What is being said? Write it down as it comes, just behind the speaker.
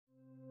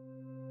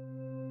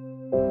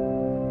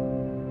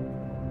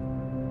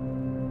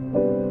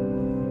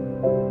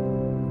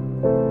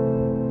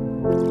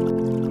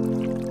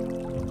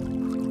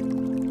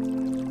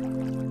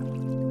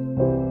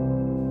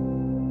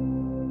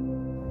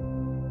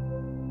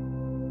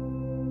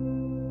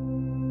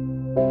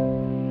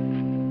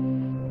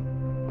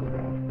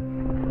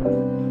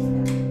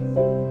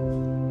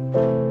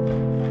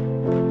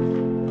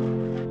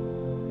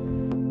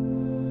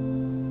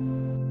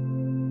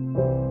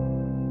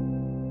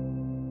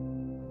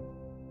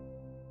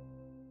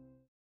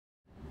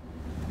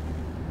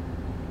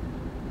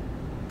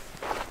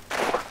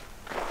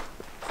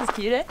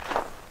Cute, eh?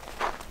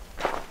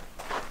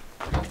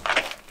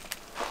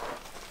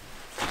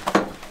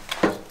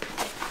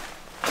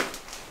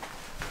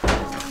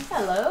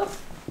 Hello.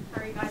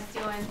 How are you guys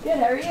doing? Good,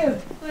 how are you?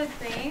 Good,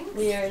 thanks.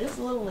 We are just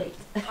a little late.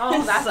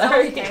 Oh, that's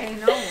Sorry. okay.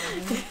 No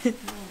worries.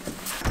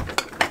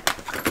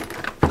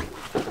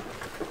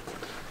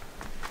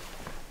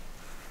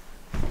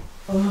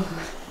 Oh,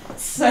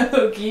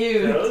 so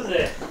cute. Shows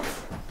it.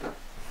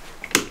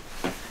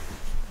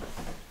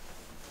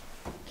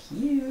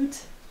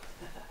 Cute.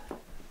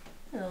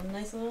 A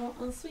nice little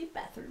ensuite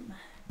bathroom.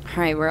 All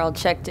right, we're all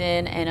checked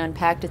in and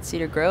unpacked at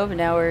Cedar Grove, and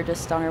now we're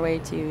just on our way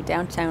to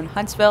downtown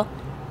Huntsville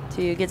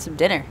to get some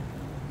dinner.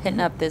 Hitting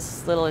up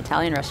this little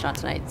Italian restaurant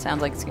tonight.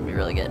 Sounds like it's gonna be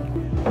really good.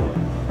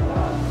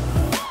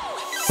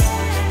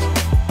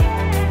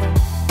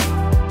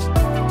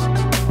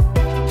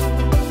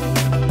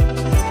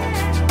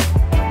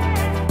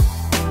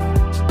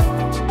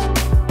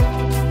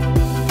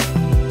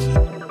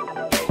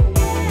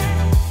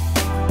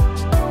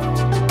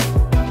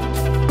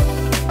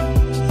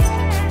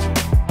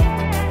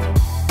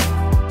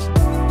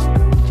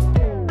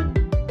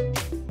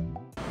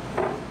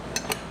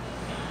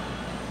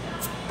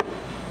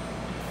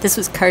 This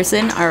was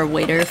Carson, our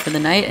waiter for the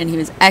night, and he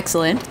was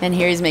excellent. And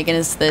here he's making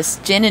us this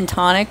gin and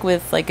tonic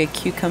with like a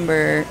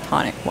cucumber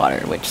tonic water,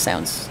 which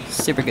sounds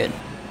super good.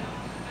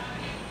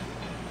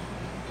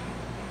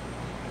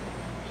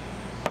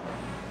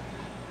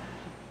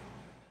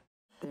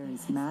 There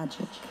is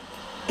magic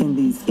in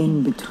these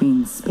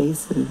in-between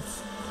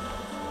spaces.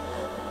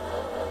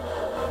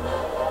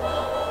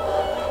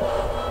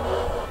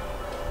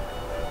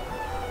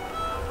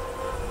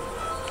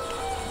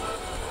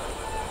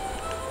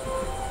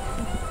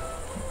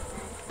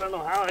 I don't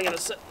know how I'm gonna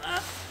set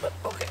that, but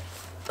okay.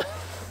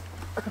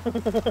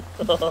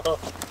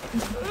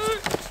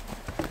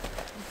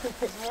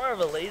 It's more of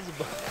a lazy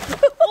bug.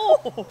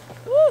 Oh!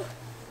 Woo!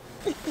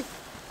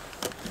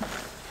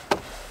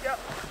 Yep.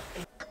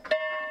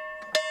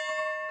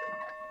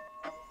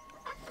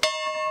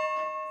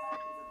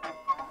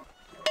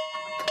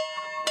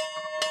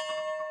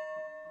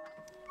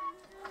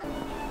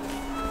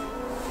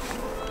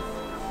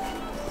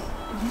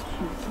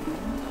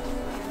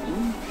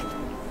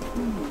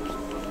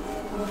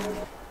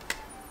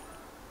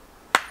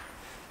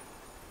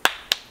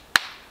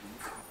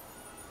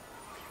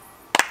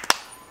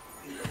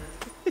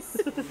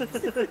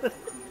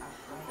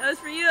 That was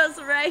for you, that's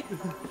right.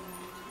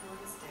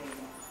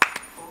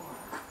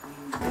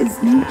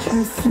 Is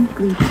nature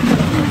simply in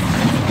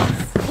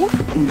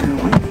her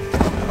way?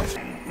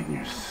 In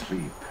your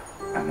sleep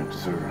and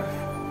observe.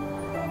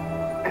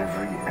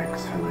 Every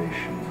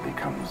exhalation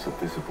becomes a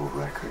visible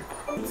record.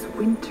 It's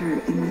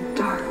winter in the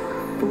dark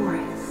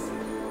forest.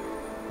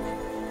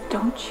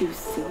 Don't you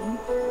see?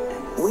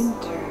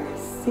 Winter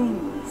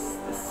sings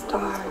the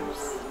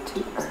stars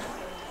to earth.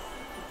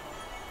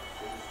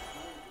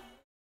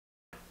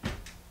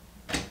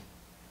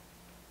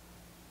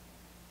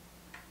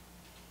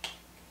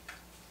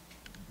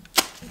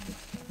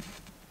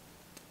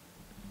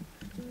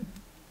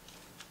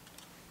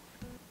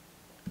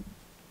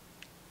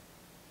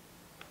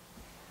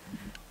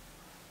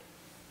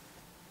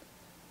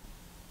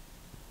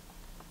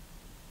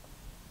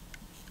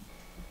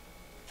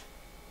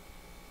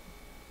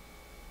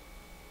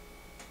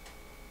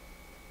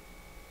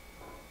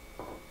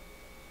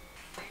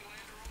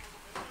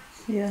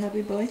 You a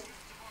happy boy?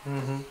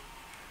 Mm-hmm.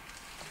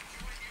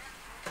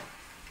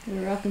 Got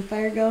a rockin'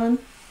 fire going?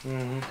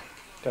 Mm-hmm.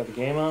 Got the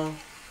game on.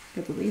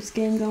 Got the Leafs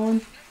game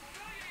going?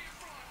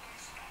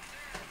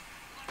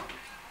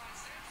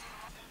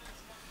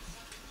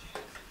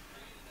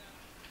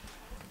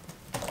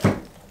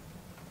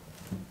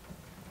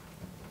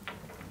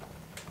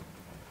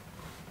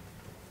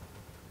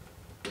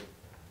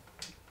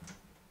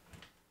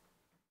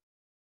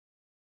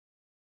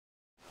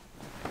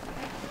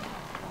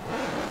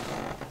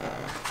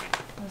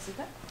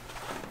 That?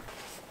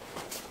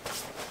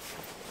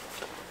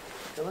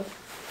 Philip?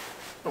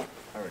 Oh,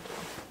 I already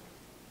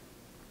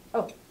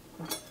Oh.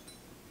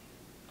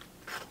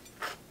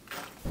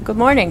 Good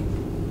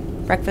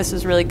morning. Breakfast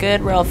was really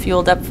good. We're all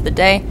fueled up for the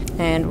day,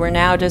 and we're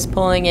now just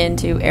pulling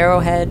into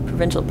Arrowhead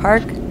Provincial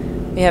Park.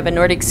 We have a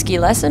Nordic ski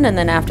lesson, and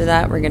then after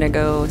that we're gonna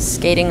go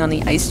skating on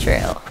the ice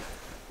trail.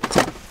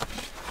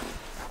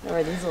 What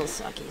are these little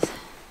sockies?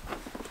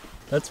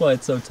 That's why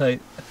it's so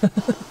tight.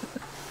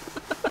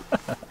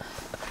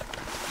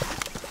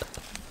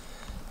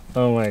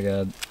 Oh my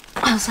god.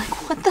 I was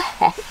like, what the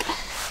heck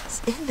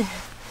is in there?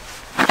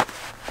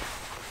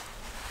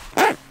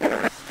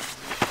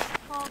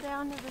 Fall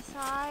down to the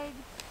side.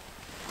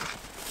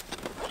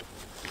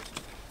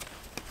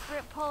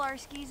 Pull our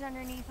skis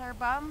underneath our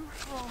bum.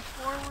 Roll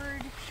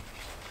forward.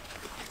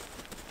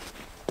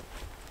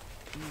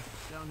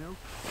 Downhill?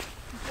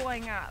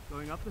 Going up.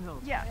 Going up the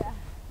hill? Yeah.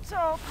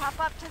 So pop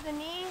up to the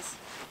knees.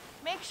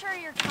 Make sure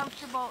you're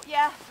comfortable.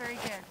 Yeah, very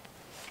good.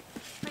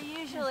 But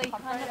usually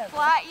on the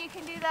flat you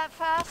can do that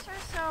faster,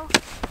 so.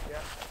 Yeah.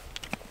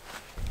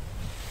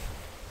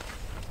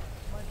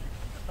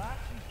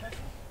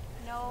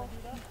 No.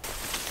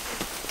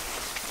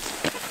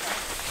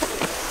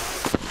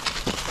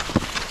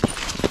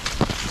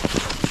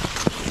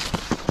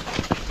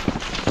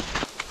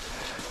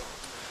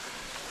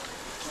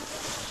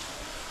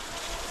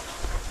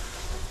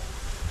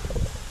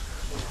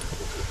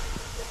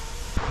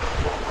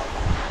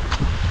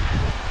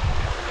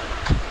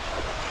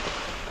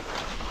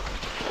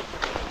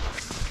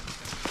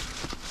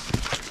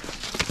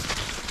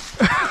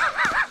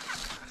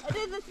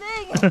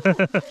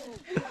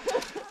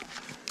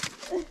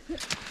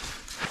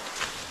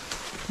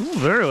 Ooh,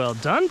 very well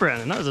done,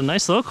 Brandon. That was a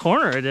nice little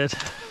corner I did.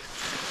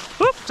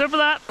 Whoop, time for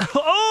that.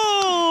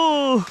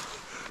 Oh!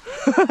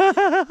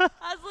 I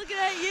was looking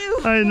at you.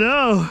 I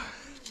know.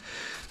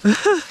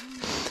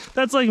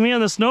 That's like me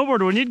on the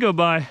snowboard when you'd go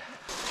by.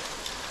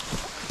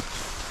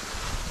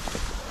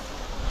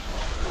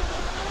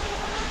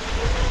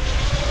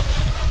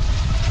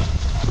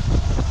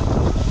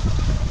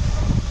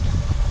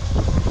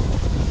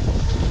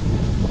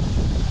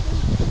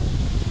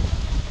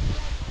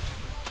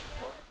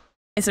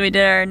 So we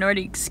did our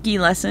Nordic ski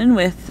lesson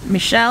with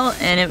Michelle,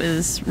 and it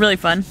was really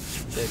fun.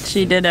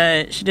 She did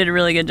a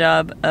really good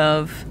job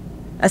of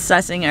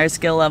assessing our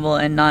skill level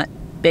and not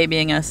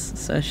babying us.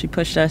 So she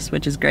pushed us,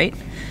 which is great.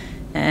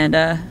 And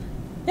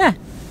yeah,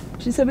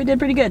 she said we did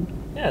pretty good.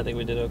 Yeah, I think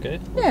we did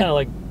okay. Yeah. Kind of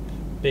like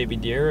baby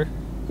deer.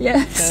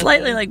 Yeah,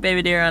 slightly like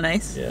baby deer on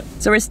ice. Yeah.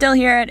 So we're still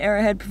here at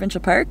Arrowhead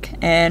Provincial Park,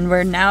 and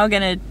we're now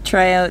gonna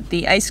try out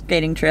the ice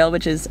skating trail,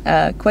 which is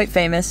quite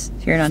famous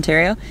here in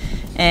Ontario.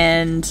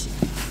 And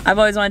I've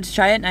always wanted to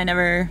try it, and I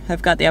never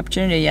have got the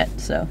opportunity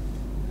yet, so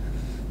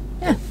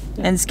yeah.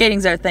 And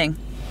skating's our thing.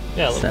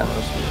 Yeah, a little So,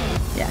 more speed.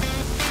 yeah.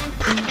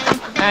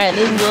 Alright,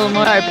 this is a little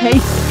more our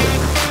pace.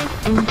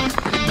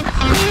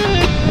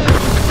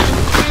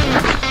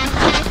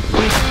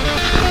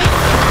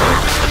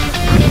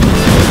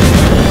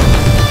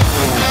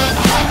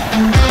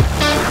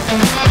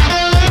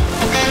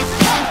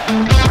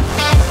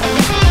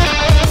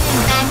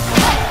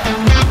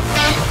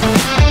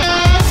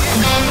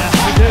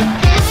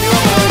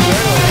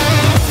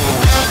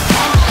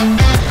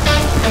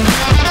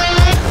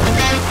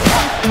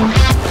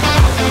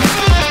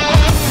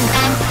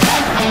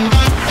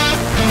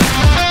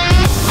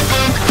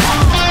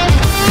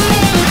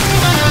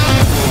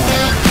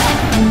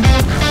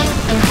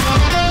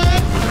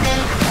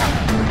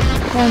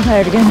 I'm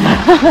tired again.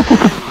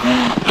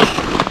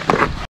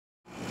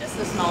 Just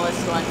the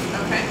smallest one.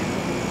 Okay.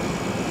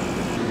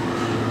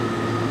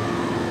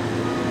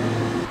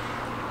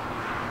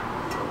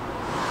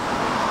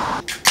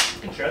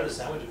 You can try the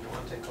sandwich if you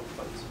want to take a couple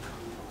bites.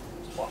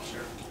 Just watch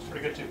here. It's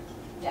pretty good too.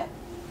 Yeah.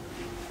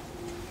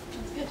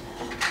 That's good.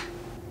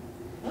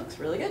 Looks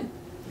really good.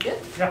 You good?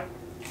 Yeah.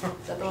 Is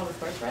that the one with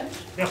horseradish?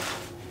 Yeah.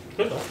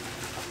 Good though.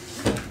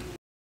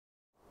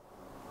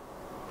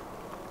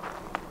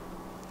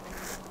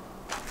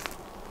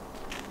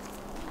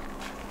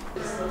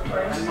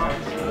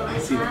 I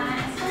see the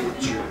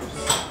pictures.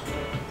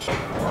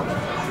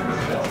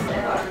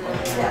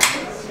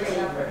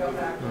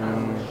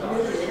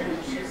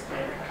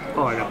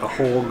 Oh, I got the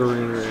whole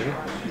green ready.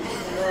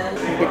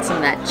 Get some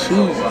of that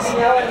cheese.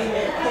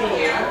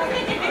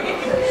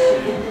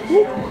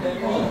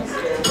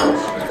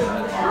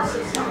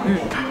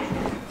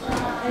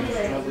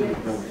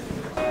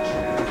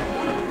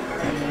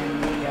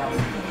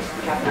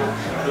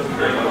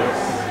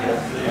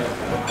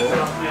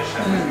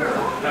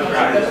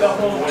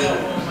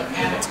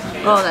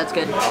 Oh, that's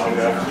good.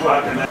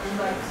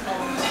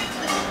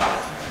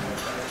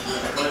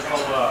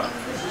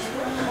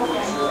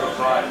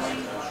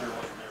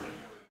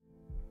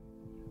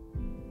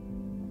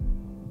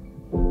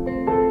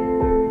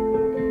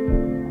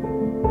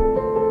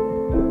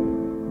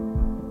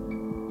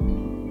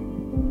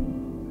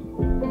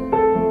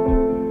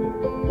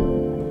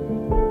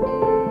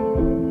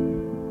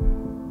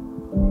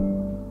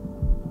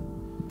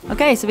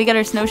 Okay, so we got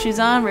our snowshoes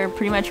on. We're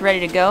pretty much ready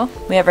to go.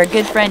 We have our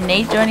good friend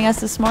Nate joining us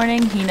this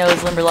morning. He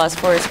knows Limberlost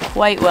Forest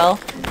quite well,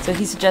 so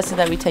he suggested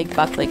that we take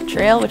Buck Lake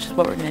Trail, which is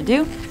what we're going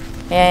to do.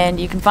 And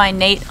you can find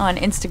Nate on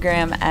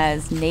Instagram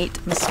as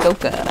Nate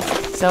Muskoka.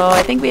 So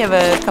I think we have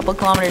a couple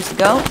kilometers to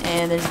go,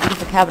 and there's a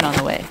beautiful cabin on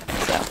the way.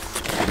 So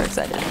yeah, we're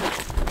excited.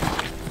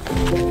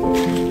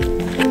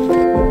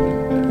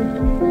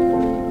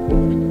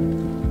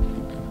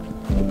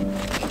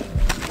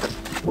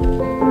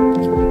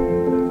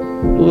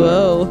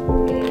 Whoa.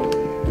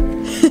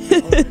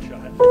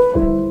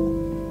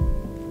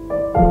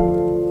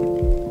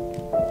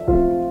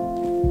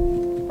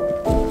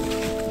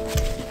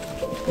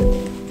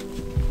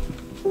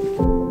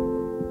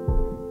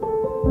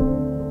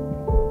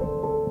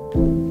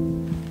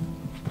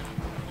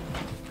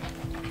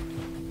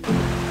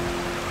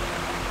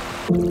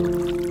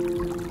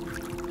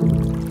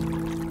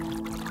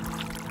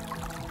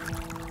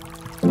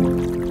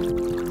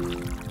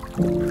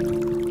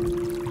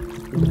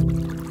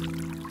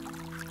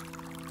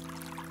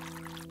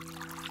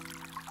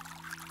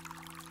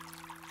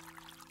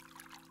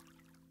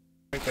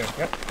 Right there.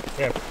 Yep.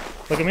 Yeah.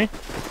 Look at me.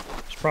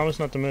 Just promise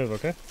not to move,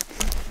 okay?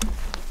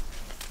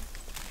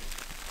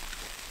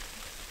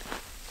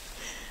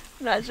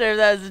 Not sure if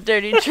that was a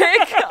dirty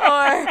trick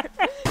or...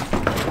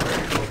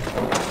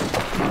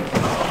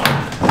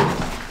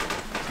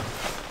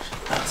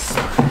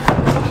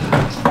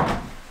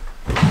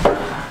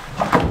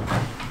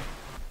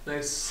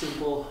 Nice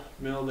simple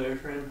milled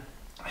airframe.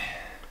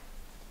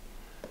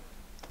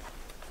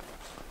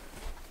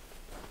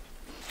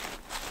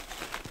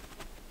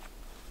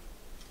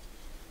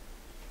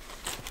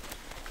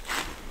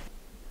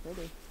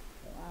 Pretty.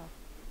 Wow.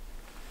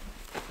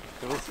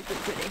 Cool. Super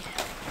pretty.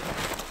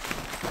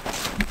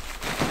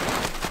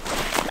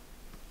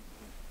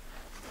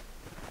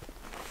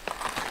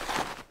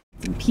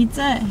 Some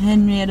pizza at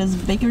Henrietta's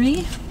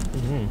Bakery.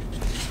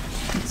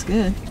 Looks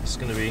good. It's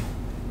gonna be...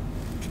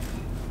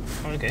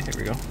 Okay, here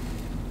we go.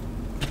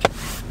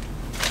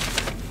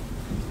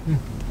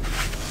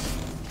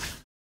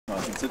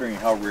 Considering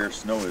how rare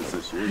snow is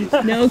this year.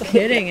 No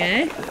kidding,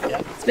 eh?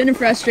 It's been a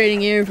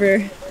frustrating year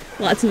for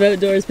lots of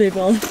outdoors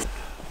people.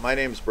 My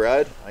name's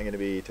Brad. I'm going to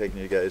be taking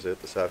you guys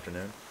out this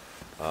afternoon.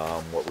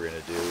 What we're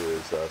going to do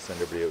is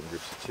send everybody out in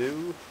groups of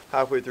 2.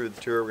 Halfway through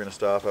the tour, we're going to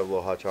stop, have a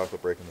little hot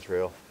chocolate break on the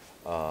trail,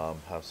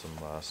 have some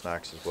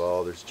snacks as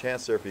well. There's a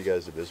chance there for you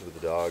guys to visit with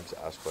the dogs,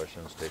 ask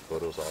questions, take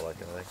photos, all that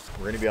kind of thing.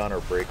 We're going to be on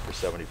our break for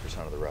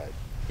 70% of the ride.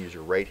 Use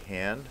your right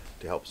hand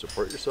to help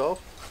support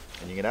yourself,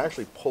 and you can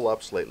actually pull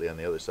up slightly on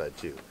the other side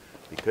too.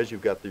 Because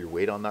you've got your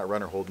weight on that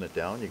runner holding it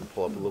down, you can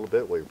pull up a little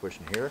bit while you're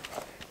pushing here,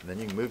 and then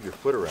you can move your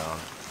foot around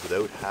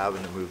without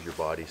having to move your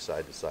body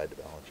side to side to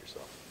balance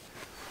yourself.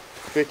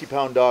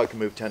 50-pound dog can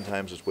move 10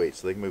 times its weight,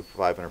 so they can move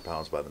 500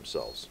 pounds by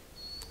themselves.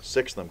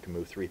 6 of them can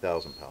move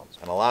 3,000 pounds.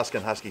 An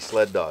Alaskan Husky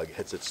sled dog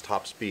hits its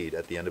top speed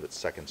at the end of its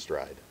second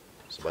stride.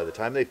 So by the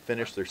time they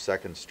finish their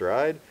second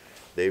stride,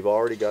 they've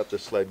already got the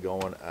sled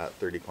going at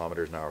 30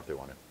 kilometers an hour if they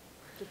want to.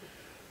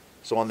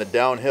 So on the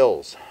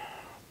downhills,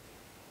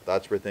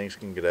 that's where things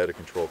can get out of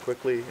control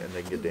quickly and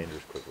they can get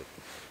dangerous quickly.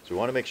 So we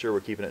want to make sure we're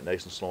keeping it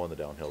nice and slow on the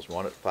downhills. We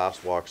want it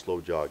fast walk,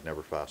 slow jog,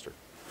 never faster.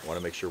 We want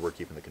to make sure we're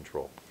keeping the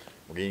control.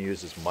 We're going to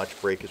use as much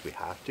brake as we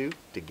have to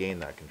gain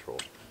that control.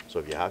 So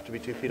if you have to be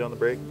 2 feet on the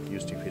brake,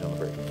 use 2 feet on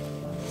the brake.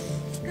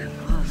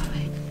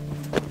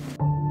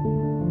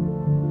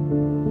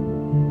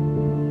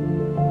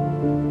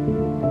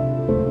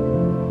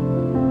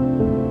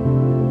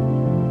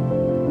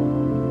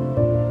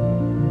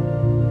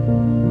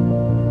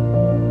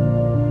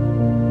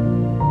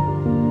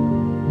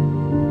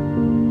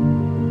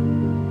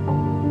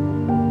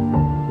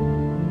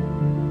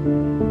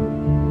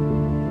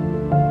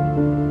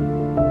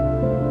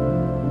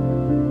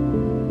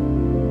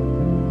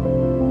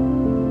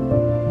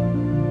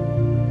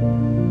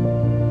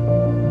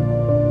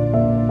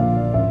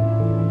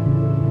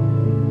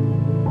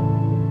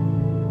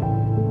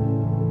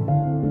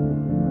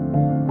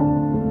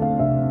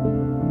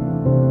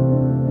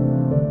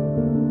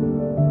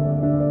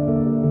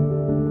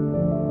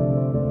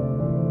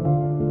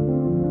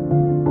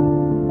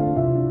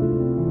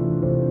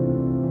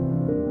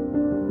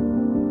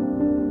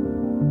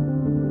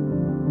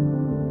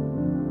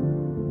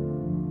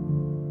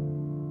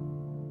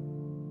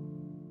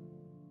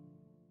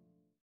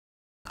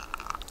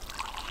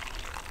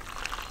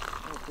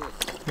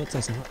 That's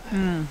nice and hot.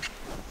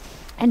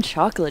 And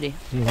chocolatey.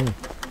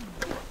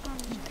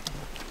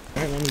 Alright,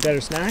 let me get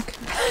her snack.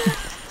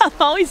 I'm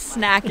always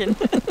snacking.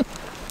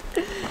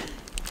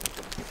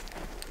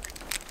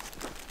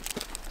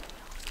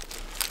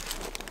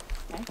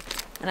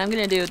 And I'm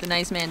gonna do what the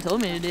nice man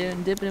told me to do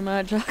and dip it in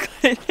my hot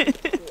chocolate.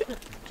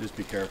 Just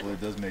be careful, it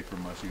does make for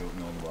mushy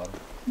oatmeal on the bottom.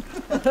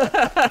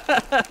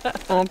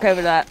 I'm okay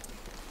with that.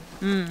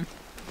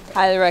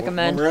 Highly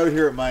recommend. When we're out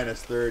here at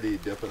minus 30,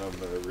 dipping them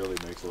really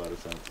makes a lot of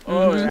sense.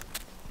 Oh, yeah.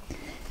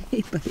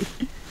 Hey, buddy.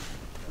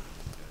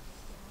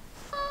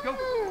 Go!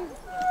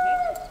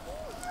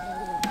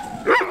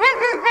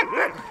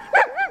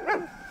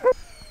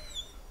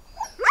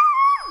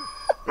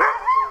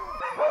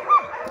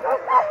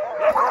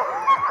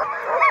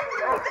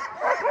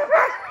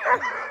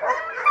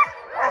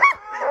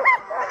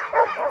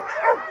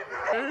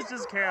 It was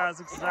just chaos,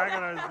 exactly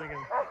what I was thinking.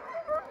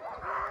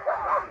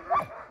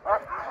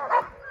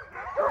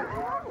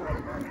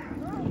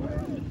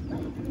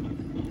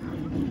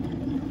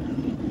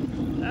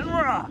 And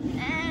we're off!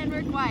 And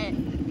we're quiet.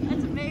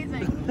 That's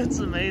amazing. That's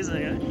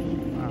amazing, eh?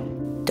 Wow.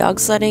 Dog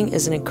sledding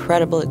is an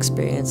incredible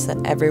experience that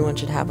everyone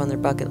should have on their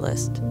bucket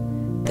list.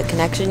 The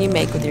connection you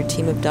make with your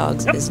team of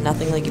dogs is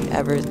nothing like you've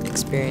ever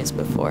experienced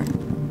before.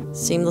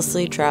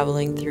 Seamlessly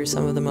traveling through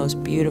some of the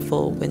most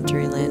beautiful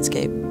wintry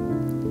landscape.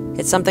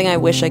 It's something I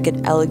wish I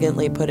could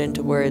elegantly put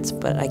into words,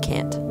 but I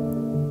can't.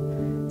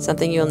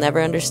 Something you'll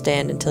never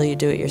understand until you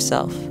do it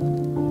yourself.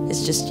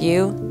 It's just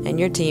you and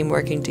your team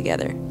working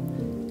together.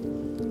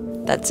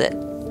 That's it.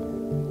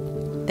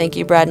 Thank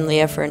you, Brad and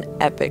Leah, for an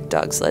epic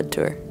dog sled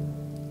tour.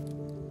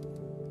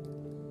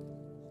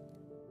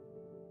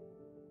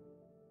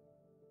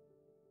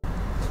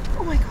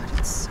 Oh my god,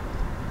 it's so...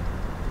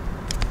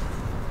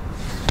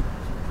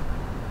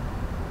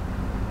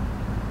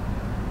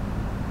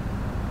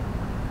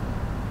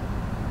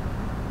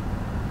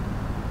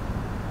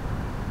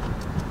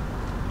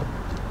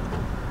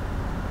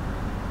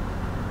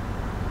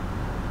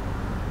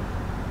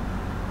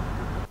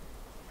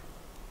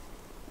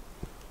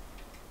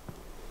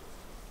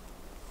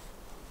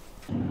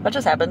 What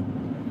just happened?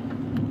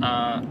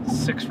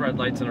 6 red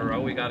lights in a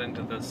row. We got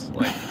into this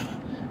like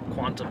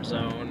quantum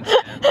zone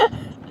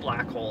and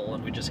black hole,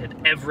 and we just hit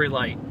every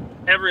light.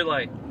 Every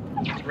light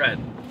was red.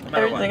 No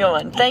matter Every single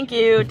one. Thank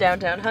you,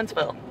 downtown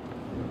Huntsville.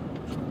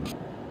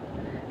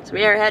 So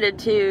we are headed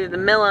to the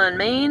mill on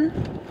Main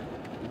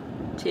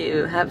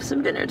to have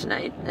some dinner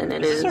tonight, and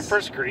it is our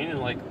first green in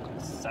like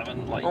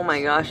 7 lights. Oh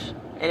my gosh.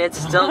 And it's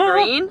still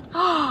green?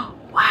 Wow.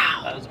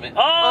 That was me.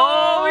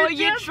 Oh,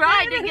 you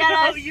tried to get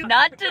us.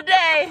 Not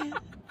today.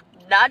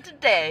 Not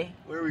today.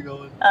 Where are we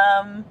going?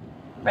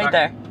 Right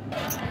there.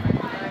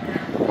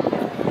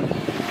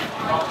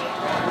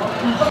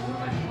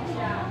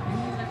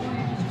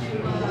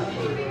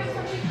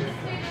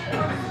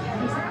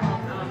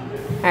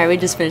 Alright, we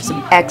just finished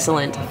some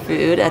excellent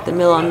food at the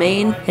Mill on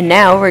Main, and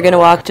now we're going to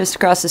walk just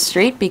across the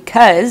street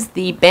because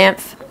the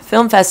Banff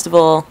Film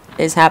Festival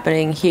is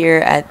happening here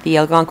at the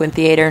Algonquin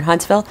Theatre in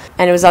Huntsville,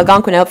 and it was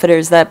Algonquin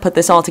Outfitters that put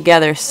this all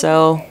together,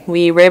 so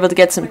we were able to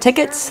get some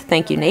tickets,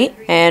 thank you Nate,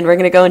 and we're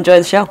going to go enjoy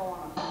the show.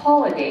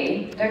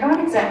 Holiday, they're not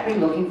exactly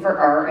looking for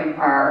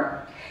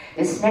R&R.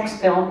 This next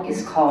film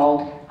is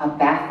called A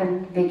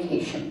Baffin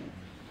Vacation.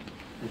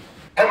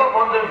 Ever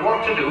wondered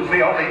what to do for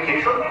your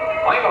vacation?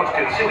 Why not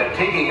consider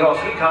taking your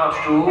sweethearts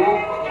to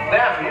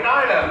Baffin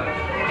Island?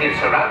 It's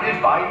surrounded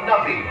by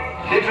nothing.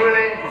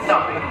 Literally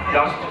nothing.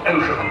 Just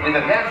ocean. With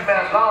a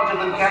landmass larger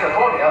than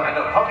California and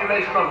a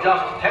population of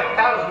just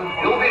 10,000,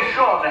 you'll be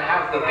sure to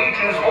have the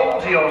beaches all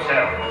to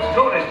yourself.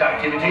 Tourist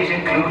activities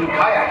include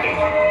kayaking,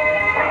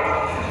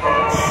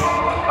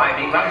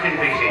 climbing mountain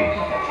faces,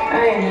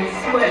 I'm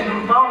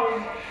sweating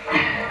balls.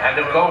 and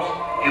of course,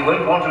 you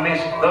won't want to miss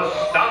the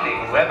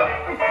stunning weather.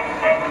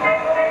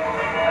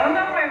 I don't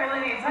know if I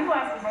really need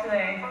sunglasses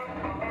today.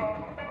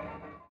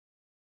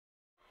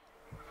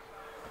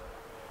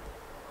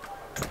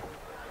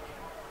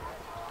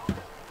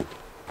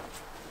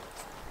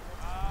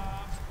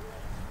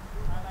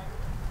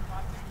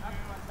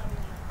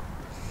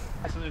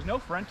 So there's no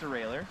front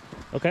derailleur.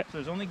 Okay. So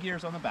there's only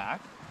gears on the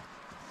back.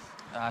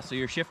 So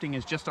your shifting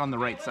is just on the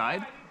right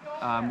side.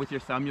 With your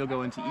thumb, you'll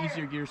go into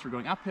easier gears for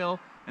going uphill,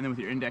 and then with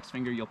your index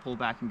finger, you'll pull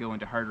back and go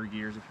into harder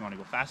gears if you want to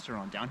go faster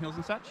on downhills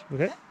and such.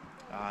 Okay.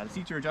 The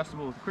seats are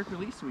adjustable with a quick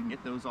release, so we can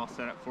get those all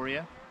set up for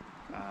you.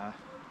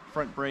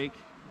 Front brake,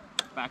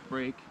 back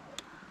brake.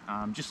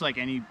 Just like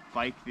any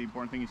bike, the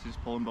important thing is to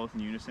just pull them both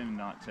in unison and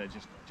not to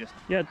just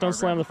Yeah, don't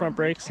slam the front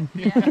brakes.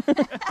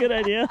 Good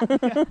idea.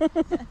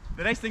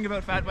 The nice thing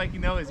about fat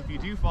biking though is if you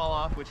do fall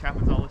off, which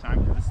happens all the time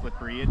because it's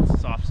slippery, it's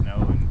soft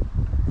snow, and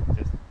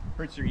just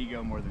hurts your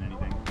ego more than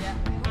anything.